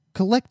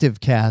Collective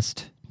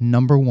Cast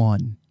number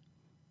 1.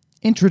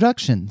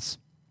 Introductions.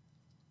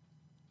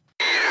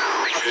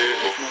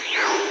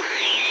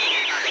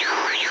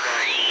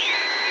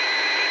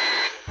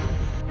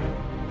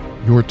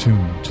 You're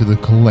tuned to the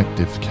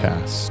Collective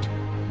Cast.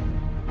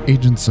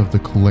 Agents of the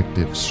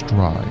Collective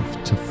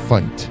strive to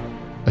fight,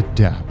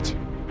 adapt,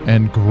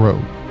 and grow.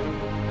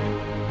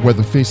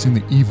 Whether facing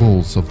the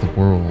evils of the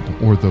world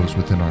or those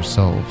within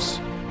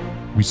ourselves,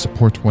 we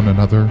support one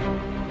another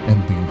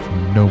and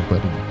leave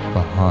nobody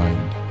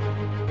behind.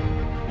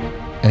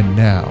 And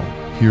now,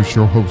 here's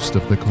your host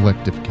of the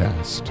Collective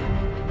Cast,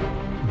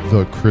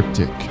 the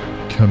Cryptic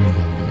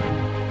Chameleon.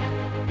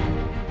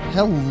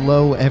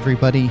 Hello,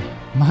 everybody.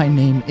 My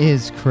name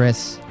is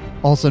Chris,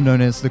 also known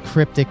as the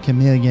Cryptic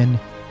Chameleon,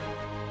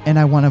 and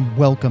I want to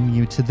welcome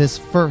you to this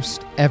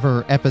first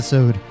ever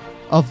episode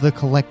of the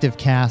Collective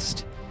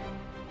Cast,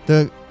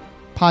 the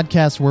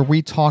podcast where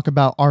we talk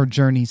about our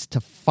journeys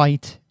to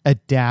fight,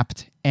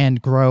 adapt,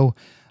 and grow.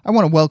 I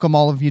want to welcome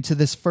all of you to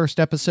this first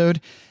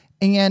episode,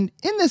 and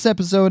in this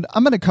episode,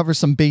 I'm going to cover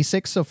some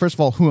basics. So first of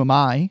all, who am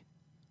I?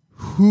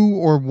 Who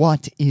or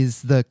what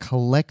is the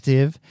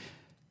Collective?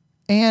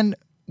 And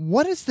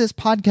what is this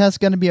podcast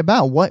going to be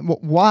about?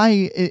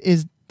 Why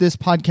is this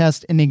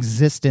podcast in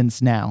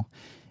existence now?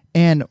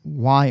 And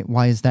why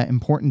is that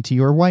important to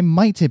you? Or why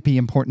might it be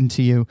important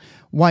to you?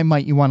 Why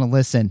might you want to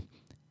listen?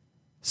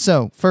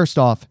 So, first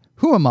off,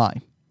 who am I?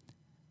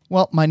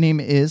 Well, my name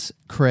is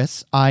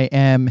Chris. I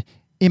am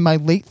in my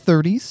late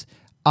 30s.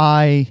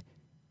 I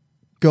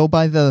go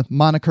by the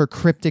moniker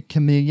Cryptic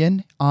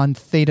Chameleon on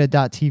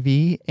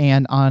Theta.tv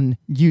and on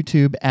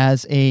YouTube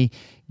as a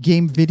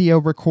game video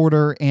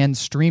recorder and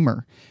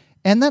streamer.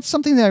 And that's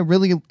something that I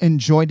really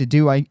enjoy to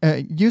do. I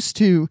used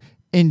to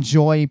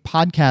enjoy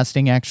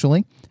podcasting,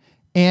 actually,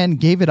 and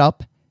gave it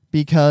up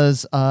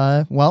because,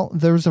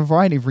 there was a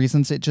variety of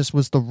reasons. It just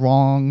was the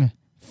wrong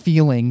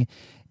feeling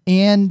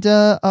and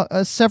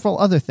several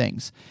other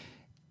things.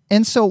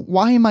 And so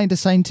why am I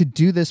deciding to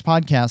do this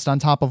podcast on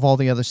top of all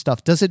the other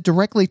stuff? Does it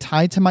directly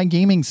tie to my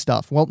gaming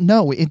stuff? Well,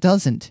 no, it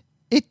doesn't.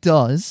 It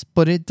does,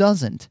 but it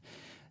doesn't.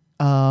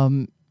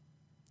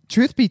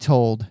 Truth be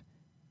told,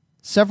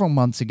 several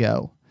months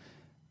ago,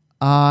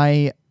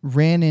 I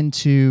ran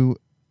into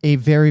a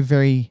very,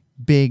 very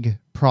big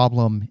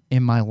problem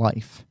in my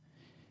life.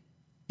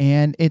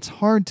 And it's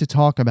hard to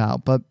talk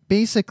about, but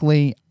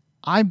basically,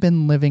 I've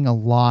been living a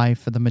lie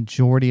for the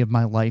majority of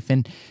my life,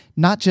 and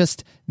not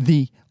just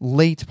the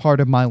late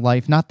part of my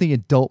life, not the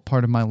adult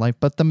part of my life,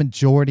 but the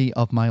majority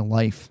of my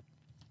life.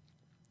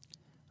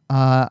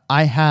 I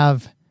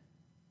have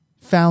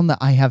found that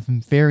I have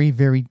very,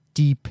 very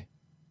deep,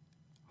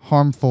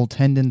 harmful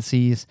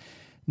tendencies,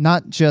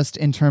 not just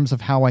in terms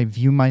of how I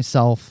view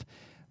myself,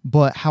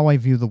 but how I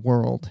view the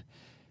world.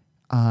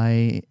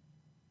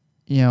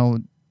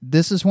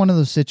 This is one of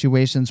those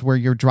situations where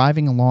you're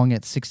driving along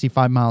at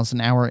 65 miles an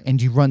hour and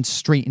you run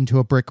straight into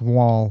a brick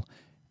wall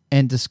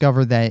and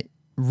discover that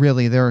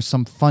really there are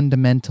some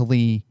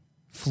fundamentally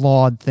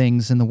flawed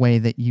things in the way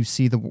that you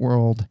see the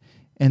world,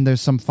 and there's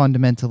some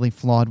fundamentally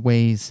flawed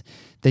ways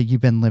that you've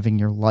been living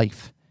your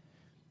life.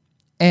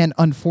 And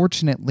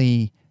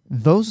unfortunately,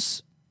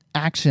 those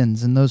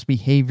actions and those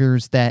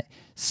behaviors that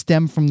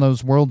stem from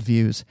those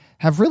worldviews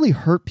have really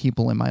hurt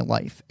people in my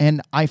life.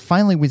 And I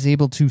finally was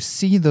able to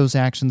see those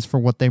actions for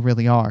what they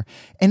really are.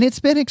 And it's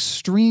been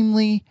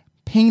extremely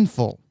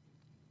painful.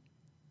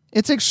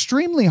 It's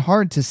extremely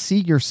hard to see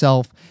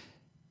yourself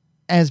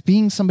as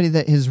being somebody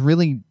that has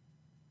really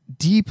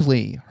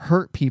deeply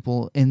hurt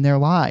people in their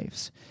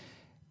lives.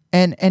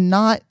 And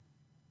not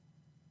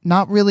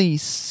really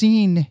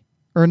seen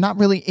or not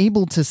really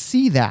able to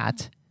see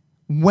that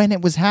when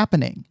it was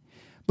happening,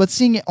 but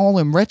seeing it all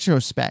in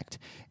retrospect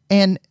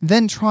and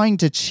then trying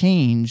to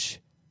change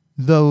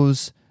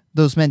those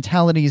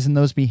mentalities and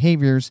those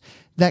behaviors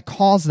that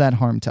cause that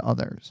harm to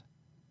others.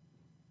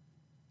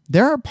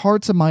 There are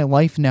parts of my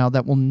life now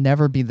that will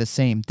never be the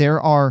same. There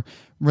are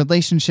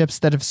relationships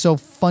that have so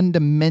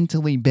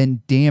fundamentally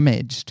been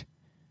damaged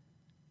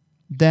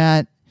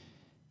that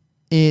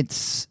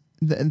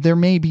there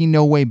may be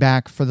no way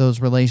back for those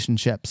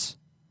relationships.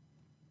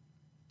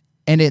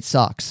 And it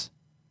sucks.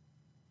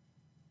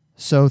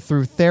 So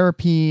through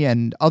therapy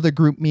and other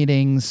group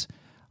meetings,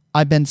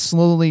 I've been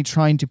slowly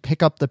trying to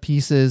pick up the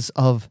pieces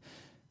of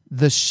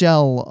the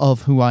shell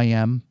of who I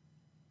am,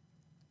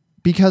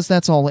 because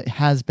that's all it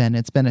has been.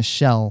 It's been a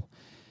shell.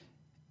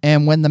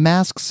 And when the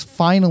masks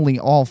finally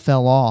all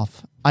fell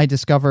off, I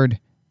discovered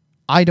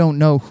I don't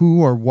know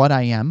who or what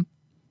I am.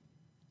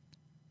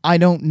 I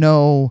don't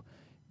know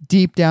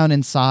deep down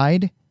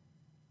inside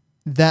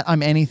that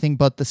I'm anything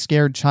but the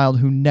scared child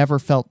who never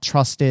felt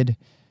trusted,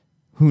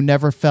 who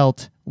never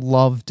felt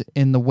loved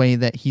in the way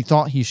that he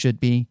thought he should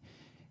be,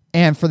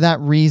 and for that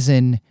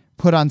reason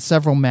put on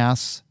several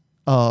masks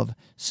of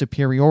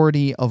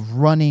superiority, of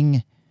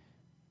running,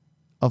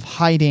 of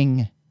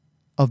hiding,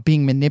 of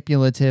being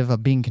manipulative,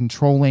 of being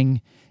controlling,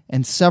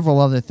 and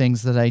several other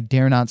things that I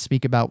dare not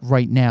speak about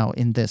right now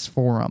in this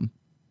forum.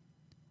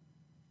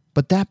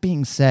 But that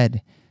being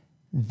said,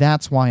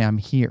 that's why I'm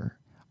here.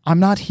 I'm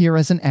not here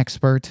as an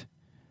expert.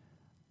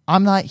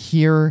 I'm not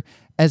here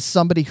as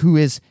somebody who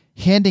is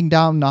handing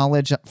down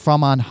knowledge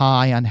from on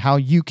high on how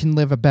you can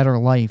live a better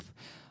life.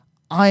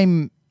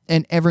 I'm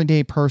an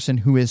everyday person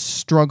who is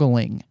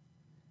struggling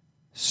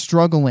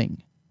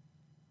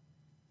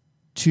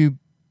to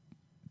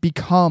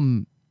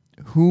become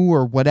who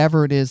or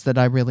whatever it is that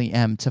I really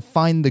am, to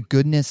find the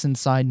goodness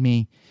inside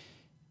me,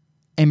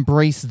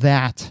 embrace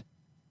that,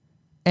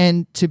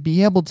 and to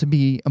be able to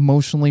be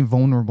emotionally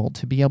vulnerable,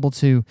 to be able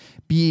to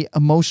be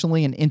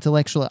emotionally and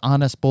intellectually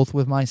honest both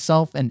with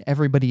myself and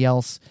everybody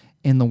else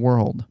in the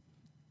world.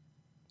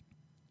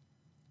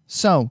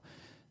 So,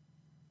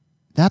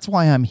 that's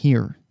why I'm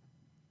here.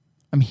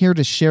 I'm here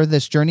to share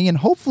this journey and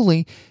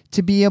hopefully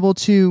to be able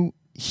to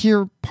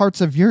hear parts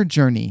of your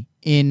journey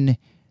in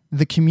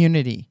the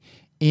community,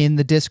 in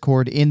the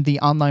Discord, in the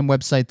online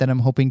website that I'm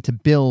hoping to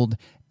build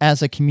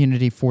as a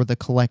community for the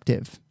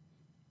collective.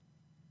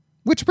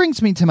 Which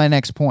brings me to my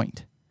next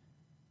point.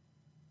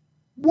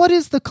 What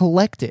is the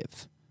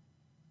collective?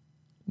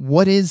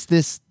 What is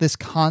this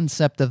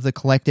concept of the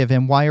collective,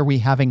 and why are we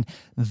having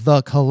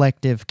the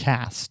collective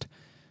cast?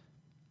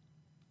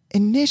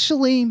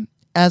 Initially,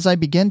 as I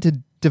began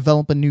to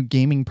develop a new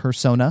gaming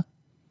persona,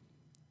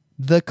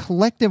 the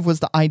collective was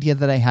the idea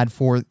that I had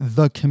for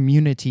the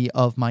community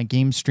of my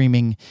game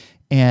streaming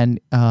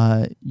and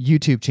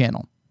YouTube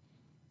channel.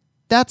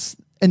 That's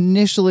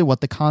initially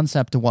what the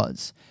concept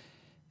was.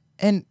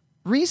 And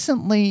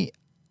recently,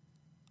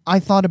 I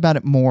thought about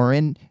it more,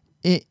 and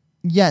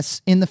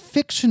yes, in the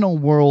fictional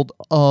world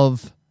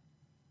of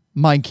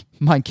my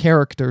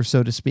character,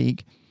 so to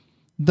speak,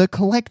 the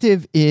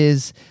collective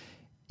is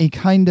a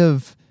kind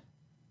of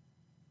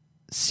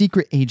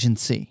secret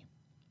agency.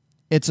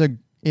 It's a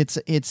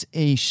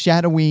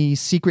shadowy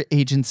secret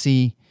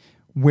agency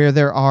where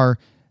there are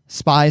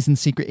spies and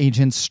secret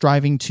agents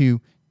striving to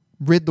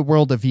rid the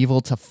world of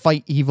evil, to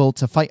fight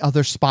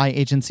other spy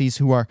agencies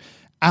who are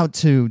out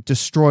to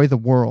destroy the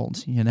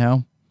world, you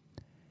know?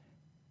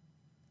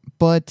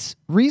 But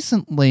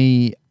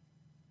recently,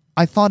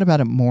 I thought about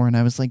it more, and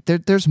I was like,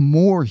 there's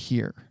more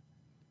here.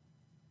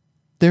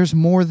 There's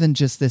more than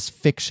just this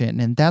fiction,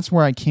 and that's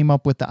where I came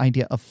up with the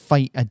idea of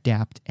fight,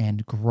 adapt,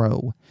 and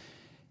grow.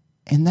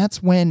 And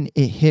that's when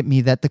it hit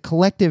me that the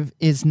collective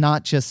is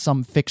not just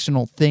some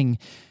fictional thing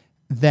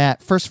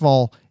that, first of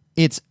all,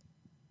 it's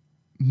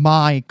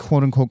my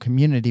quote-unquote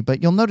community,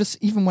 but you'll notice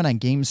even when I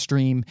game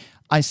stream,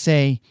 I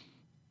say,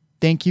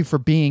 thank you for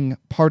being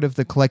part of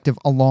the collective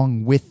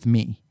along with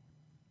me.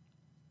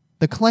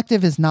 The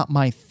collective is not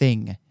my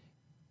thing.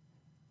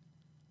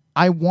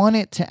 I want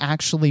it to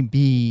actually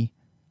be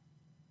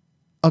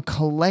a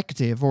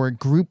collective or a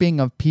grouping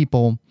of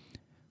people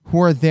who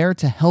are there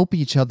to help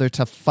each other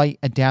to fight,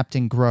 adapt,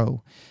 and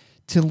grow.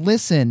 To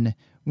listen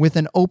with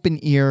an open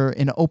ear,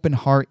 an open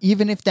heart,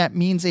 even if that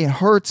means it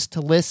hurts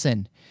to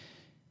listen.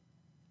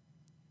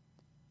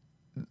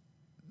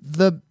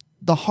 The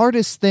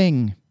hardest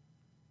thing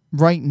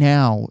right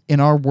now in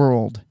our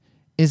world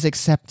is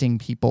accepting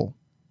people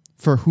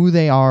for who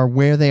they are,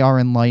 where they are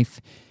in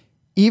life,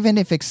 even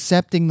if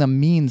accepting them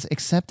means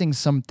accepting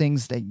some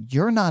things that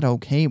you're not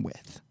okay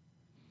with,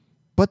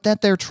 but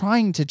that they're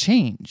trying to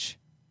change.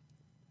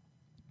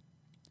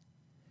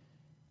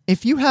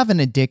 If you have an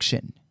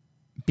addiction,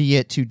 be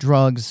it to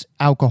drugs,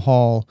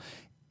 alcohol,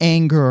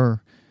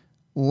 anger,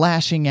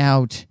 lashing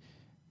out,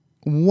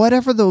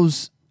 whatever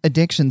those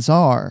addictions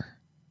are,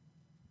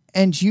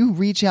 and you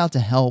reach out to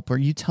help or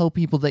you tell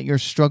people that you're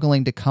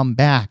struggling to come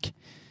back,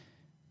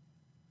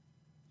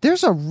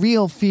 there's a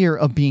real fear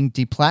of being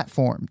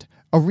deplatformed,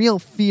 a real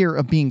fear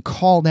of being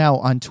called out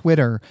on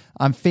Twitter,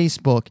 on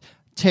Facebook,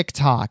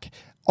 TikTok,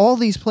 all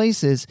these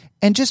places,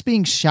 and just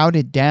being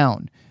shouted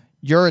down.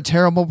 You're a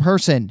terrible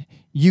person.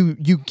 You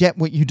get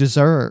what you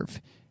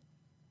deserve.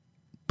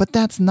 But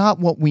that's not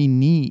what we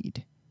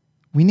need.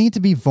 We need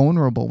to be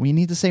vulnerable. We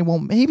need to say, well,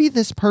 maybe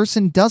this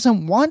person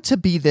doesn't want to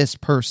be this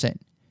person.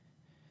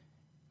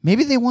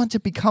 Maybe they want to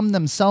become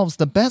themselves,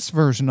 the best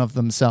version of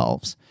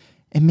themselves.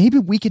 And maybe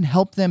we can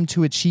help them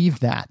to achieve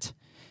that.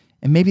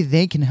 And maybe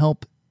they can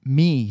help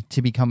me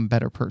to become a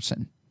better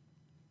person.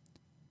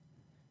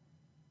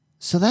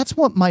 So that's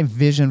what my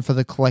vision for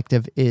the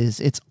collective is.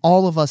 It's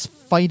all of us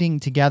fighting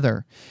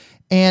together.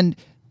 And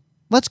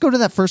let's go to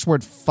that first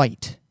word,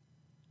 fight,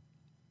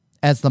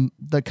 as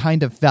the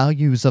kind of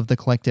values of the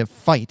collective.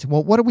 Fight.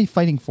 Well, what are we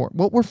fighting for?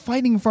 Well, we're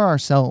fighting for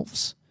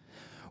ourselves.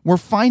 We're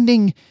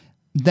finding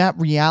that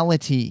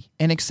reality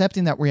and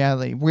accepting that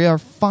reality. We are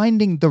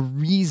finding the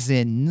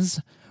reasons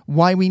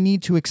why we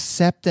need to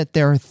accept that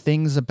there are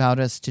things about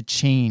us to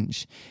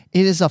change.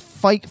 It is a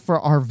fight for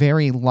our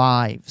very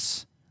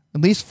lives.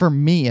 At least for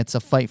me, it's a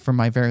fight for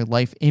my very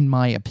life, in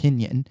my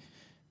opinion.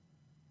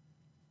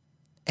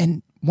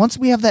 And once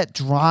we have that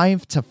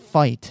drive to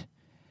fight,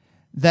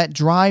 that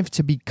drive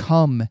to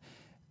become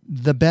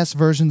the best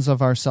versions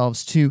of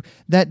ourselves, to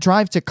that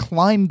drive to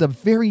climb the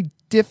very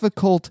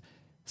difficult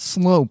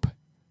slippery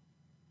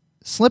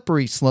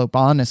slope,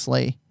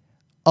 honestly,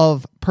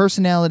 of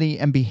personality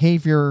and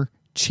behavior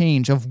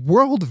change, of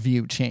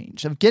worldview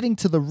change, of getting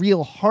to the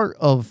real heart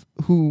of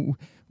who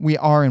we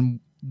are and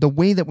the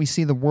way that we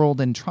see the world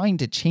and trying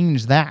to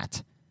change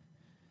that.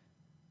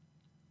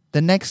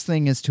 The next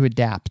thing is to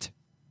adapt.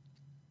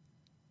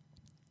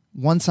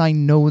 Once I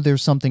know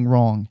there's something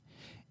wrong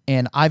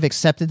and I've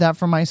accepted that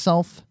for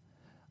myself,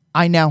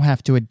 I now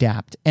have to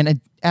adapt.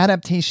 And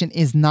adaptation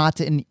is not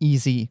an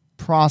easy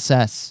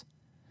process.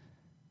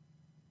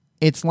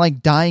 It's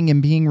like dying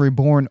and being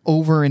reborn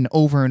over and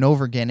over and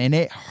over again, and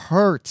it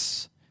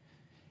hurts.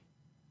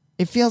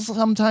 It feels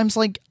sometimes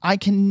like I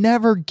can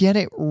never get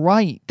it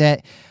right,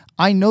 that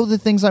I know the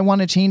things I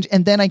want to change,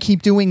 and then I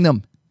keep doing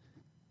them.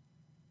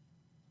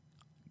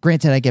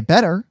 Granted, I get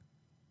better,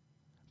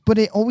 but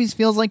it always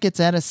feels like it's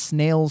at a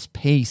snail's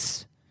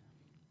pace.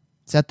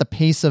 It's at the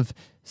pace of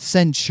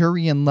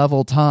centurion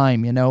level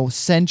time,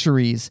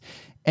 centuries,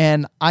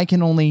 and I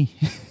can only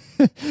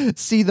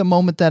see the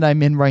moment that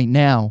I'm in right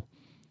now.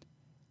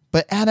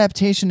 But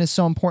adaptation is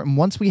so important.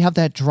 Once we have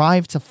that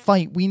drive to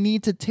fight, we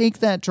need to take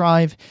that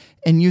drive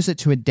and use it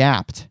to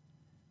adapt.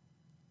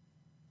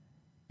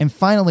 And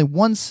finally,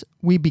 once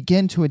we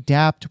begin to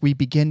adapt, we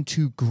begin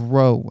to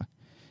grow.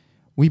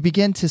 We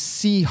begin to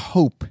see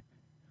hope.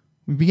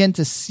 We begin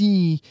to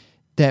see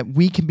that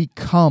we can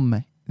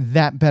become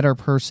that better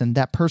person,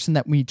 that person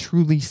that we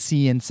truly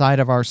see inside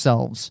of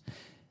ourselves.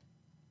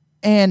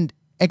 And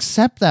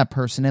accept that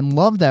person and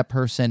love that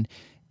person,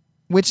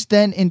 which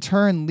then in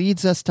turn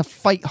leads us to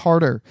fight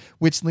harder,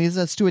 which leads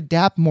us to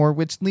adapt more,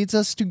 which leads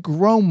us to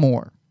grow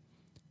more.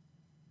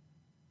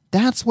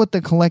 That's what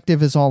the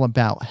collective is all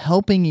about,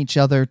 helping each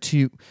other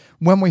to,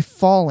 when we're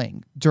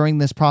falling during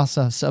this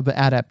process of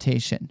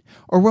adaptation,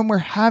 or when we're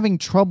having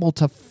trouble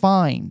to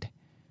find,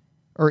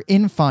 or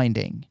in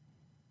finding,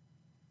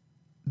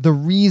 the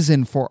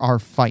reason for our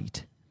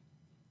fight,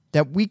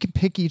 that we can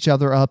pick each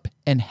other up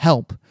and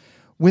help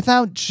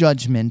without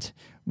judgment,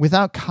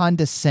 without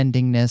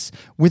condescendingness,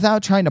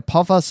 without trying to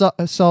puff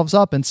ourselves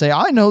up and say,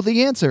 I know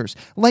the answers.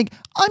 Like,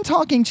 I'm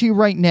talking to you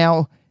right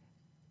now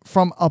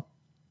from a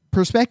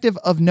perspective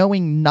of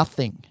knowing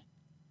nothing,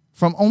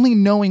 from only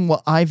knowing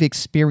what I've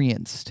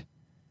experienced.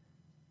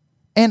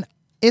 And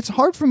it's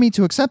hard for me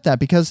to accept that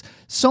because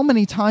so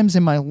many times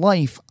in my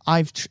life,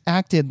 I've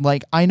acted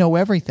like I know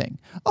everything.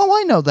 Oh,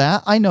 I know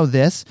that. I know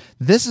this.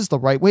 This is the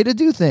right way to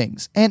do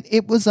things. And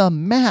it was a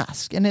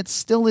mask, and it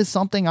still is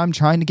something I'm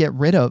trying to get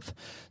rid of.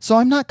 So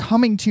I'm not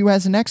coming to you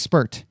as an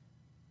expert.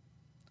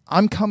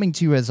 I'm coming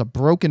to you as a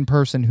broken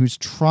person who's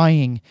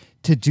trying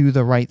to do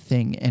the right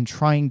thing and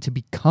trying to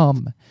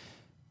become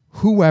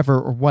whoever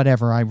or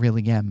whatever I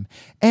really am.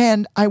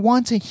 And I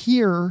want to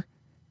hear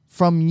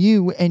from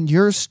you and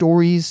your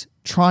stories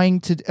trying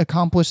to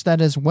accomplish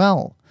that as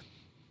well.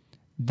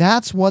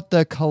 That's what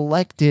the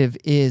collective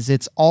is.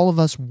 It's all of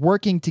us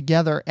working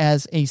together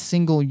as a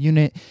single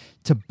unit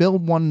to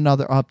build one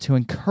another up, to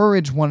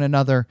encourage one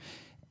another,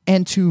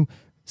 and to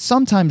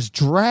sometimes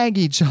drag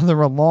each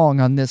other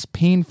along on this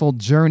painful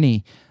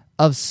journey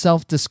of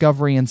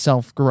self-discovery and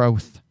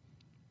self-growth.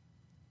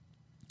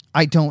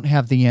 I don't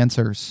have the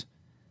answers,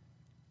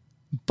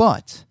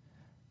 but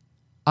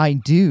I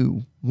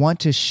do want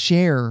to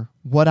share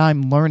what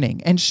I'm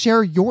learning and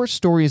share your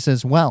stories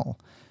as well.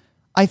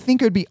 I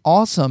think it would be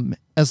awesome,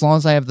 as long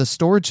as I have the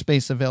storage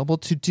space available,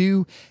 to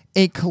do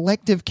a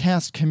collective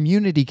cast,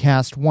 community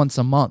cast once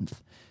a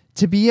month,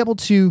 to be able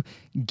to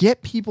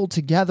get people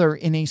together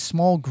in a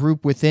small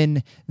group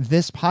within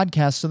this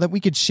podcast so that we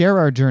could share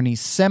our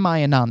journeys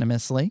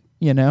semi-anonymously.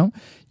 You don't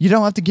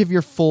have to give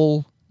your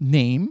full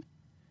name,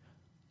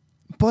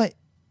 but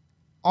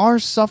our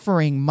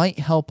suffering might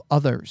help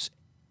others,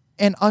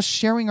 and us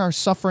sharing our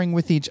suffering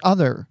with each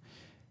other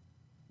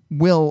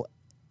will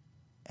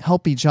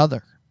help each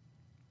other.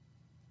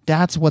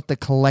 That's what the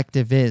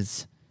collective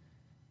is.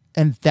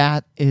 And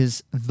that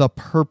is the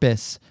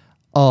purpose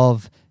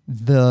of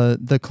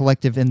the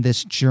collective in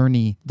this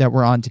journey that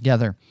we're on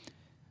together.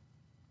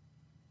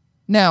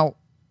 Now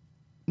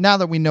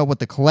that we know what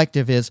the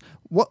collective is,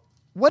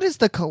 what is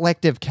the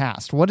collective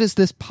cast? What is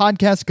this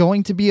podcast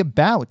going to be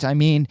about? I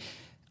mean,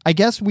 I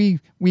guess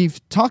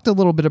we've talked a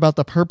little bit about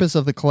the purpose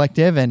of the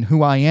collective and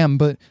who I am,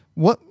 but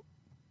what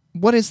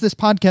is this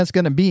podcast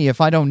going to be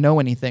if I don't know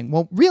anything?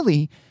 Well,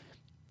 really,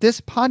 this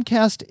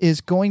podcast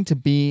is going to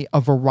be a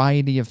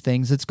variety of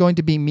things. It's going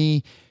to be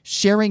me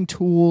sharing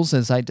tools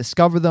as I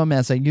discover them,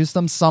 as I use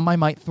them. Some I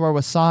might throw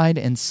aside,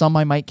 and some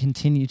I might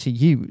continue to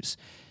use.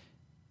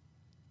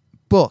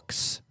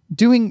 Books,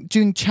 doing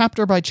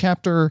chapter by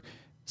chapter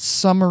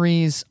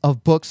summaries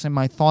of books and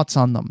my thoughts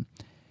on them,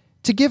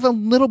 to give a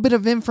little bit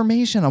of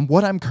information on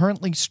what I'm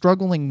currently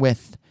struggling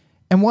with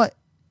and what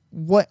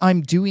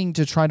I'm doing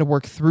to try to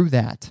work through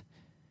that.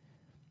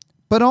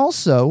 But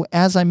also,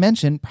 as I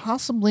mentioned,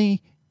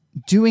 possibly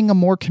doing a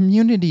more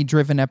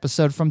community-driven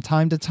episode from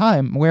time to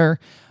time where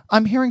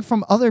I'm hearing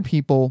from other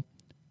people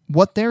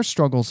what their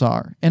struggles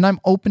are, and I'm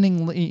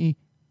openly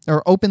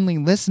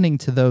listening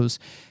to those,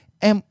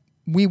 and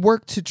we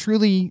work to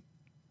truly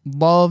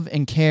love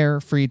and care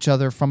for each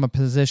other from a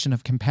position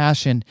of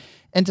compassion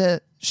and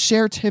to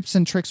share tips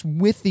and tricks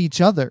with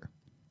each other.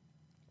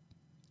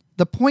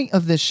 The point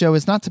of this show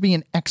is not to be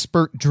an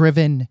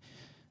expert-driven,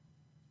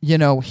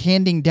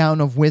 handing down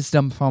of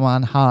wisdom from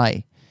on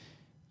high,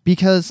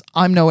 because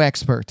I'm no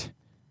expert.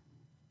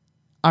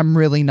 I'm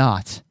really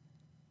not.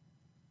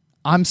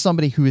 I'm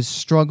somebody who is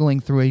struggling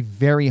through a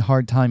very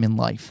hard time in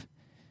life,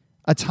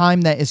 a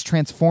time that is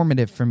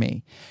transformative for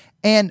me.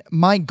 And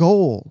my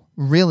goal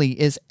really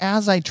is,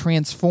 as I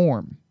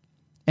transform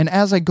and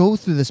as I go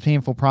through this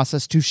painful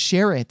process, to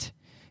share it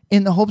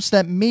in the hopes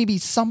that maybe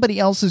somebody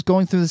else is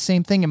going through the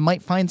same thing and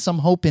might find some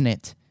hope in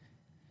it.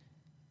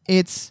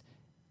 It's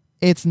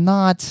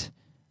not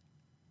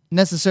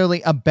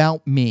necessarily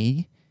about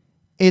me.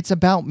 It's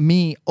about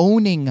me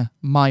owning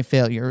my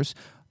failures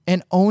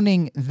and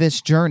owning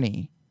this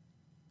journey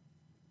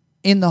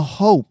in the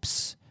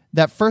hopes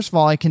that, first of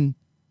all, I can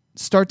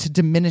start to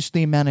diminish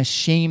the amount of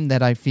shame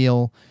that I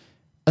feel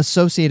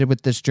associated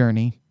with this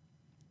journey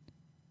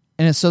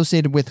and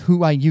associated with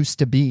who I used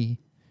to be,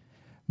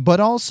 but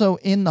also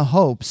in the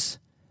hopes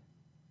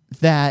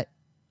that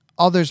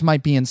others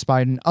might be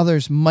inspired and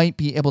others might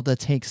be able to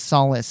take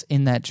solace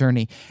in that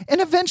journey. And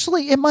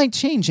eventually it might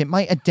change. It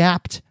might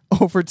adapt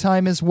over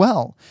time as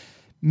well.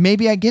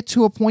 Maybe I get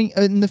to a point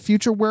in the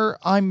future where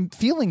I'm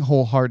feeling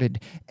wholehearted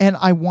and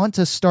I want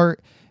to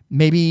start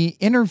maybe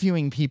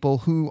interviewing people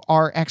who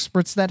are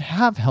experts that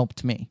have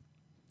helped me.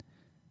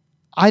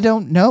 I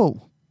don't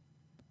know.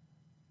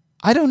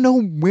 I don't know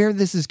where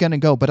this is going to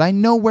go, but I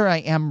know where I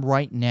am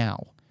right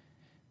now.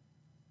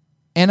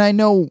 And I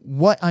know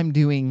what I'm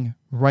doing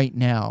right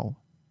now.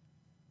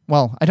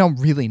 Well, I don't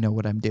really know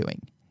what I'm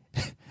doing.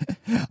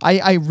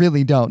 I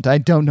really don't. I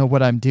don't know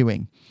what I'm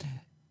doing.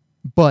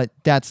 But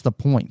that's the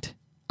point.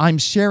 I'm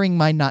sharing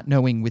my not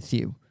knowing with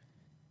you.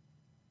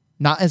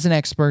 Not as an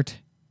expert,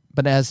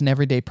 but as an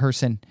everyday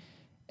person.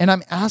 And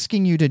I'm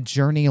asking you to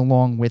journey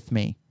along with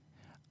me.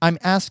 I'm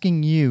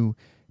asking you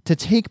to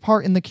take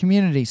part in the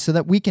community so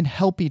that we can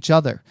help each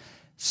other.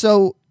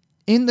 So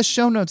in the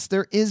show notes,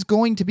 there is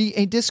going to be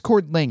a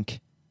Discord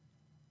link.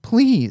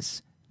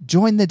 Please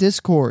join the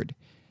Discord.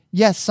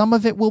 Yes, some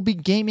of it will be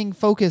gaming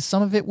focused.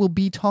 Some of it will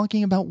be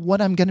talking about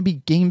what I'm going to be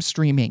game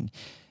streaming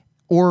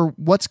or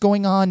what's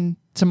going on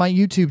to my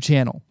YouTube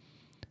channel.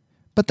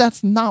 But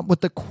that's not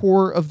what the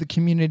core of the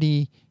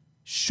community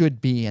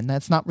should be. And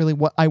that's not really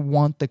what I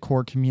want the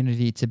core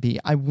community to be.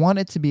 I want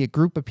it to be a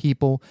group of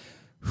people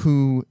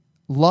who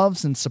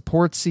loves and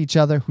supports each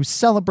other, who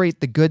celebrate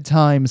the good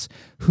times,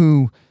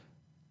 who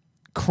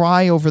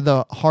cry over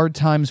the hard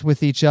times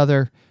with each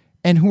other,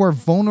 and who are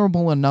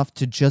vulnerable enough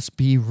to just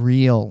be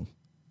real.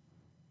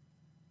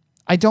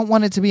 I don't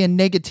want it to be a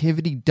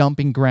negativity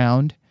dumping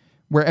ground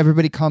where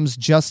everybody comes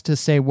just to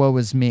say, woe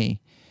is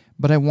me.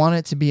 But I want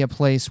it to be a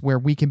place where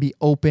we can be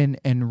open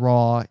and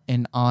raw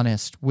and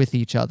honest with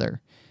each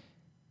other.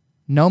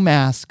 No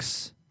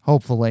masks,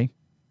 hopefully.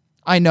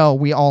 I know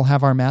we all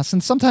have our masks,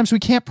 and sometimes we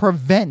can't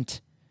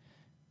prevent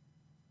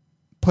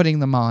putting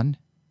them on.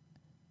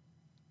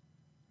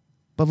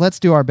 But let's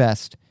do our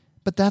best.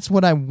 But that's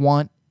what I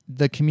want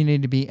the community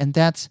to be, and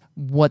that's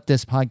what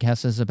this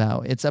podcast is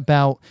about. It's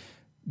about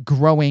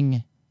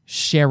growing,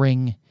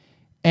 sharing,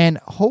 and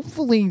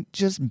hopefully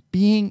just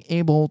being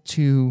able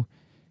to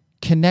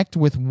connect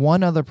with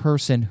one other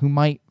person who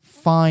might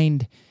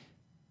find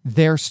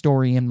their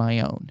story in my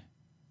own.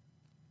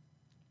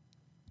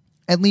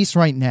 At least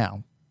right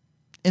now.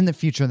 In the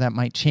future, that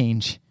might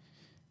change.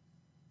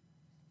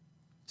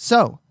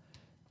 So,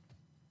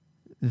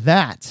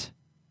 that,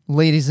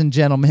 ladies and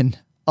gentlemen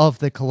of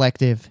the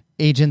collective,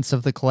 agents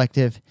of the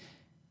collective,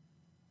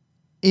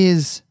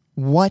 is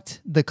what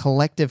the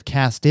Collective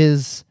Cast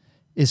is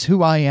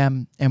who I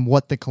am and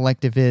what the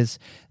collective is,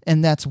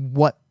 and that's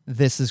what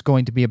this is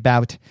going to be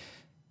about.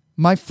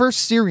 My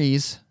first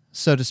series,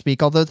 so to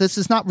speak, although this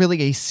is not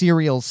really a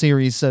serial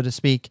series, so to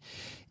speak,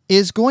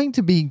 is going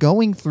to be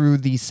going through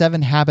the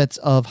 7 habits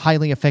of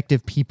highly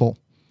effective people.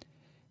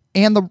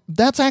 And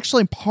that's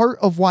actually part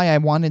of why I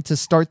wanted to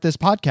start this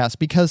podcast,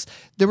 because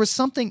there was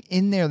something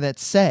in there that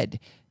said,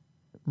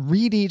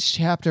 read each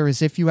chapter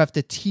as if you have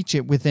to teach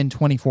it within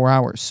 24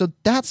 hours. So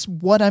that's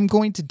what I'm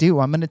going to do.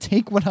 I'm going to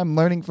take what I'm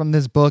learning from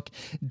this book,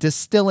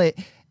 distill it,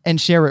 and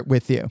share it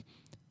with you.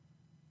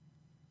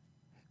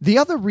 The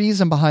other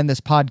reason behind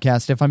this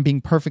podcast, if I'm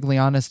being perfectly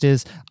honest,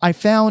 is I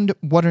found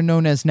what are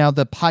known as now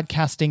the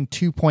Podcasting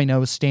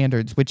 2.0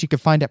 standards, which you can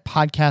find at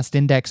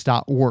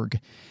podcastindex.org.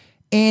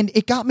 And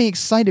it got me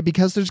excited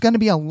because there's going to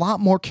be a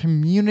lot more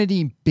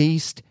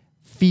community-based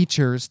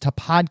features to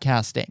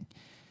podcasting.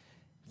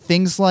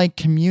 Things like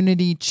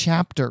community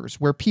chapters,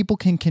 where people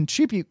can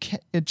contribute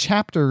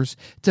chapters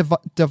to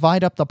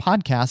divide up the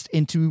podcast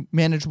into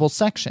manageable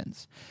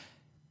sections.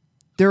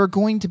 There are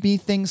going to be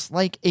things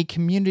like a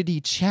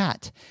community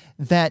chat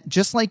that,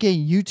 just like a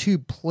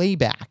YouTube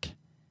playback,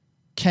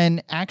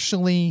 can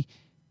actually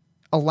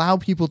allow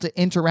people to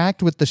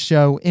interact with the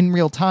show in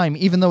real time,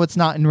 even though it's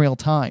not in real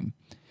time.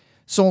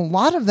 So a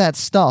lot of that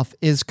stuff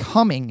is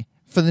coming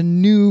for the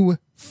new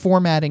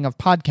formatting of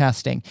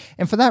podcasting.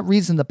 And for that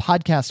reason, the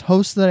podcast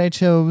host that I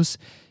chose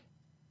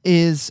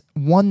is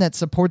one that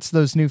supports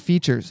those new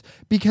features,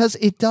 because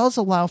it does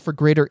allow for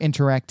greater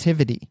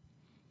interactivity.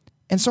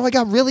 And so I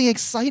got really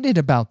excited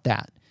about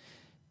that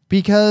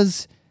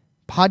because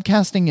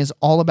podcasting is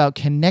all about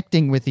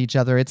connecting with each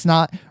other. It's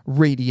not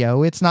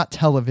radio. It's not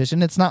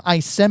television. It's not I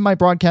send my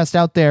broadcast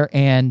out there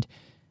and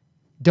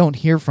don't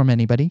hear from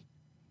anybody.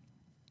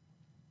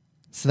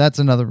 So that's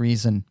another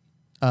reason.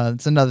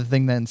 It's another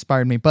thing that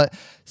inspired me. But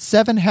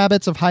 7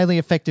 Habits of Highly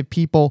Effective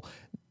People.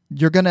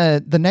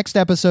 The next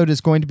episode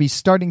is going to be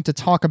starting to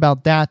talk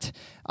about that.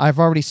 I've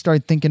already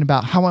started thinking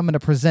about how I'm going to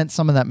present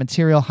some of that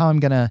material, how I'm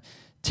going to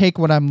take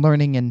what I'm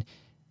learning and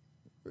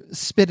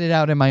spit it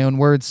out in my own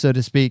words, so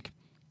to speak.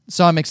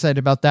 So I'm excited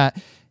about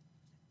that.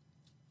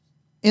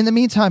 In the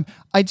meantime,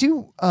 I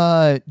do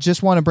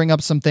just want to bring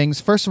up some things.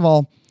 First of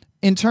all,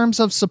 in terms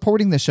of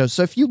supporting the show.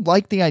 So if you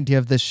like the idea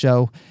of this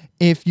show,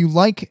 if you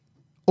like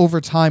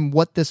over time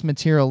what this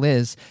material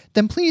is,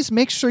 then please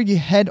make sure you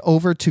head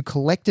over to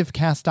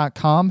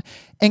collectivecast.com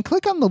and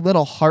click on the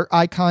little heart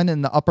icon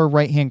in the upper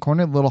right-hand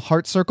corner, the little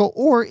heart circle,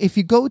 or if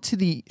you go to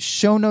the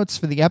show notes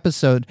for the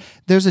episode,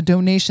 there's a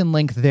donation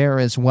link there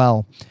as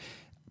well.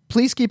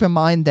 Please keep in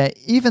mind that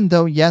even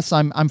though, yes,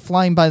 I'm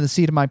flying by the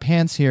seat of my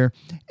pants here,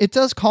 it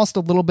does cost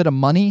a little bit of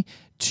money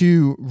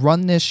to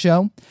run this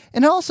show,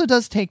 and it also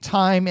does take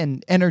time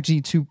and energy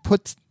to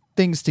put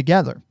things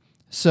together.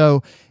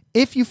 So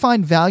if you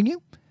find value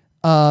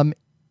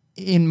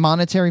in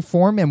monetary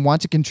form and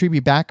want to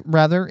contribute back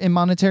rather in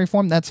monetary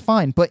form, that's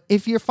fine. But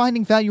if you're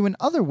finding value in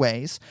other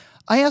ways,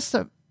 I ask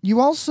that you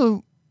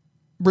also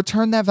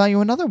return that value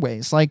in other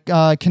ways, like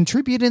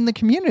contribute in the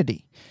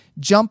community.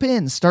 Jump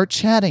in, start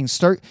chatting,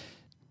 start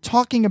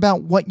talking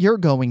about what you're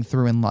going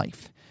through in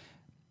life.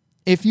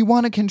 If you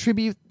want to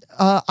contribute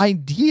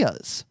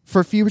ideas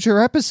for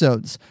future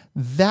episodes,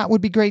 that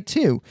would be great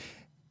too.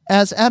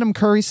 As Adam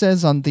Curry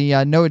says on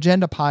the No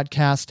Agenda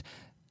podcast,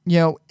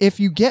 if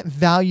you get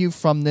value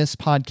from this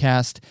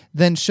podcast,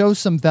 then show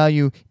some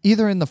value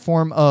either in the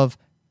form of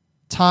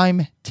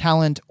time,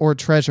 talent, or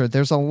treasure.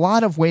 There's a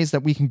lot of ways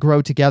that we can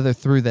grow together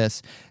through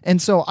this.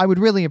 And so I would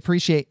really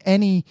appreciate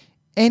any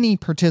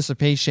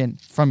participation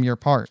from your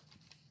part.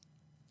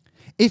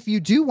 If you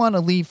do want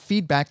to leave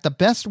feedback, the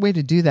best way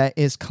to do that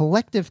is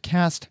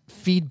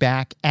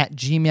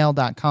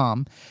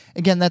collectivecastfeedback@gmail.com.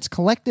 Again, that's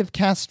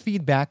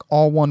collectivecastfeedback,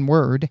 all one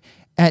word,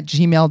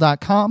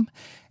 @gmail.com.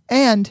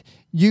 And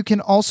you can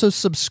also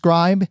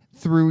subscribe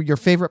through your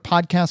favorite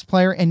podcast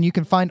player, and you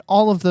can find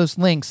all of those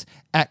links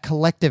at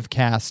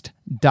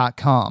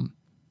collectivecast.com.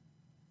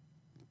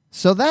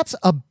 So that's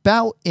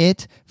about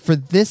it for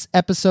this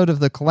episode of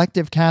the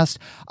Collective Cast.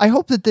 I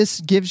hope that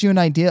this gives you an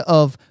idea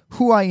of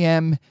who I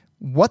am,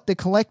 what the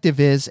collective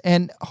is,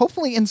 and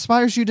hopefully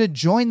inspires you to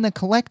join the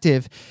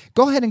collective.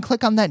 Go ahead and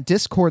click on that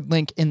Discord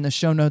link in the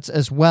show notes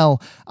as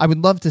well. I would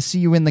love to see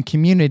you in the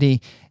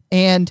community.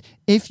 And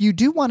if you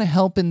do want to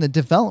help in the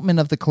development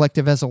of the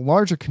collective as a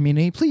larger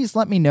community, please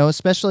let me know,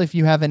 especially if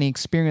you have any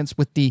experience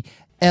with the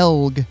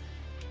ELG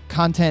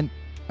content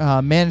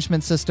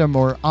management system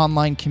or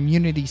online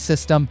community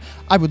system.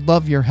 I would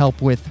love your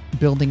help with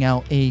building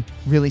out a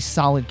really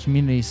solid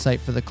community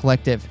site for the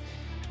collective.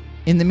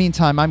 In the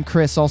meantime, I'm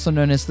Chris, also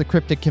known as the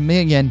Cryptic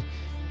Chameleon.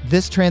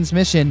 This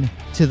transmission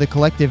to the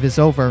collective is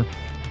over.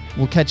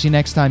 We'll catch you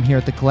next time here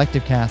at the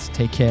Collective Cast.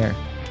 Take care.